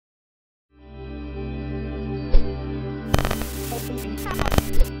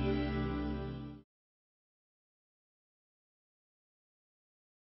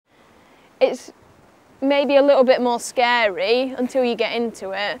It's maybe a little bit more scary until you get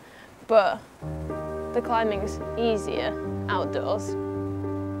into it, but the climbing's easier outdoors,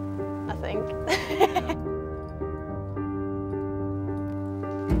 I think.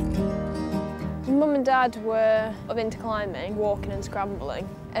 Mum and Dad were into climbing, walking and scrambling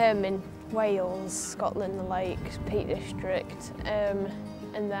in Wales, Scotland, the Lakes, Peak District, and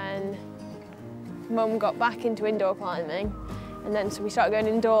then Mum got back into indoor climbing, and then so we started going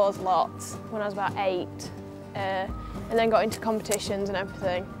indoors lots when I was about 8, and then got into competitions and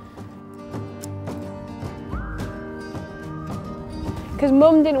everything. Because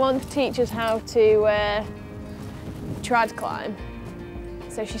Mum didn't want to teach us how to trad climb,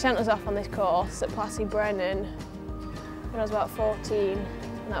 so she sent us off on this course at Plassey Brennan when I was about 14,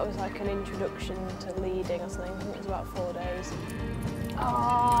 and that was like an introduction to leading or something. I think it was about 4 days.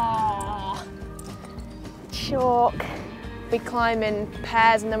 Oh, chalk. We'd climb in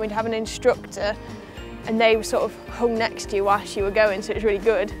pairs and then we'd have an instructor, and they were sort of hung next to you whilst you were going, so it was really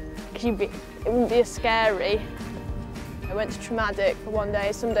good because it wouldn't be as scary. I went to Traumatic for one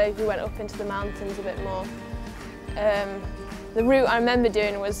day. Some days we went up into the mountains a bit more. The route I remember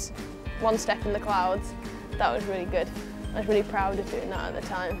doing was One Step in the Clouds. That was really good. I was really proud of doing that at the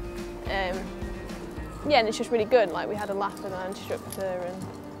time. Yeah, and it's just really good. Like, we had a laugh with our instructor, and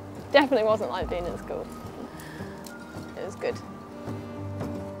definitely wasn't like being in school. It was good.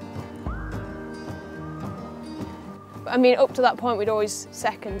 I mean, up to that point, we'd always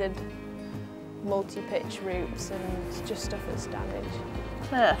seconded multi-pitch routes and just stuff that's damaged.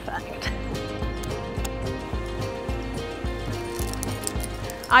 Perfect.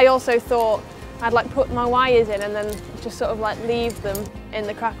 I also thought I'd like put my wires in and then just sort of like leave them in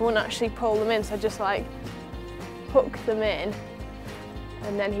the crack. I wouldn't actually pull them in, so I'd just like hook them in.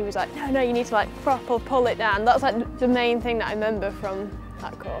 And then he was like, no, you need to like proper pull it down. That's like the main thing that I remember from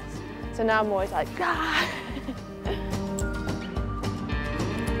that course. So now I'm always like, ah!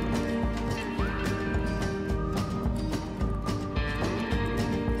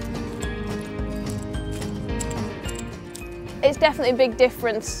 It's definitely a big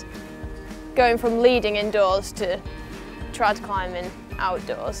difference going from leading indoors to trad climbing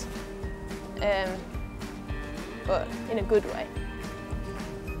outdoors, but in a good way.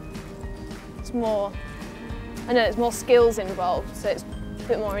 It's more, I know, there's more skills involved, so it's a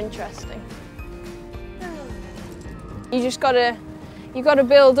bit more interesting. You've got to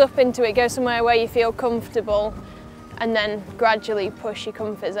build up into it, go somewhere where you feel comfortable, and then gradually push your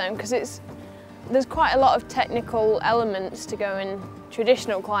comfort zone, because there's quite a lot of technical elements to going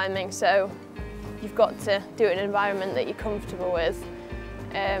traditional climbing, so you've got to do it in an environment that you're comfortable with.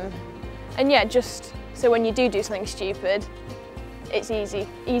 And yeah, just so when you do something stupid, it's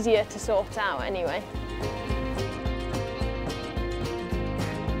easier to sort out anyway.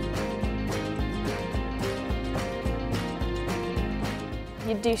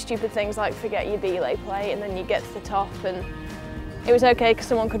 You'd do stupid things like forget your belay plate, and then you get to the top, and it was okay because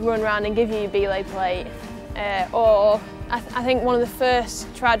someone could run around and give you your belay plate. Or I think one of the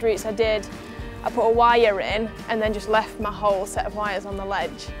first trad routes I did, I put a wire in and then just left my whole set of wires on the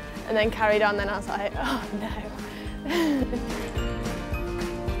ledge and then carried on. Then I was like, oh no.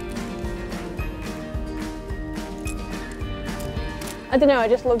 I don't know, I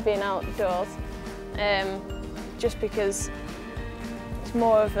just love being outdoors, just because it's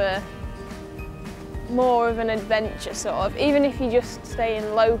more of an adventure sort of. Even if you just stay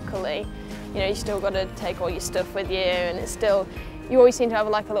in locally, you know, you still got to take all your stuff with you, and it's still, you always seem to have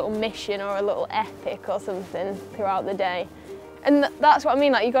like a little mission or a little epic or something throughout the day. And that's what I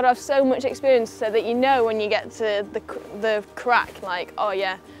mean, like you've got to have so much experience so that you know when you get to the crack, like, oh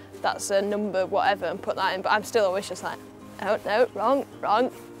yeah, that's a number, whatever, and put that in. But I'm still always just like, oh no, wrong,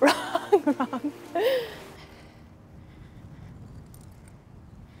 wrong, wrong, wrong.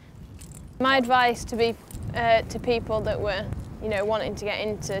 My advice to people that were, you know, wanting to get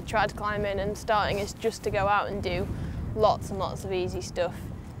into trad climbing and starting is just to go out and do lots and lots of easy stuff.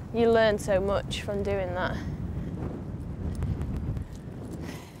 You learn so much from doing that.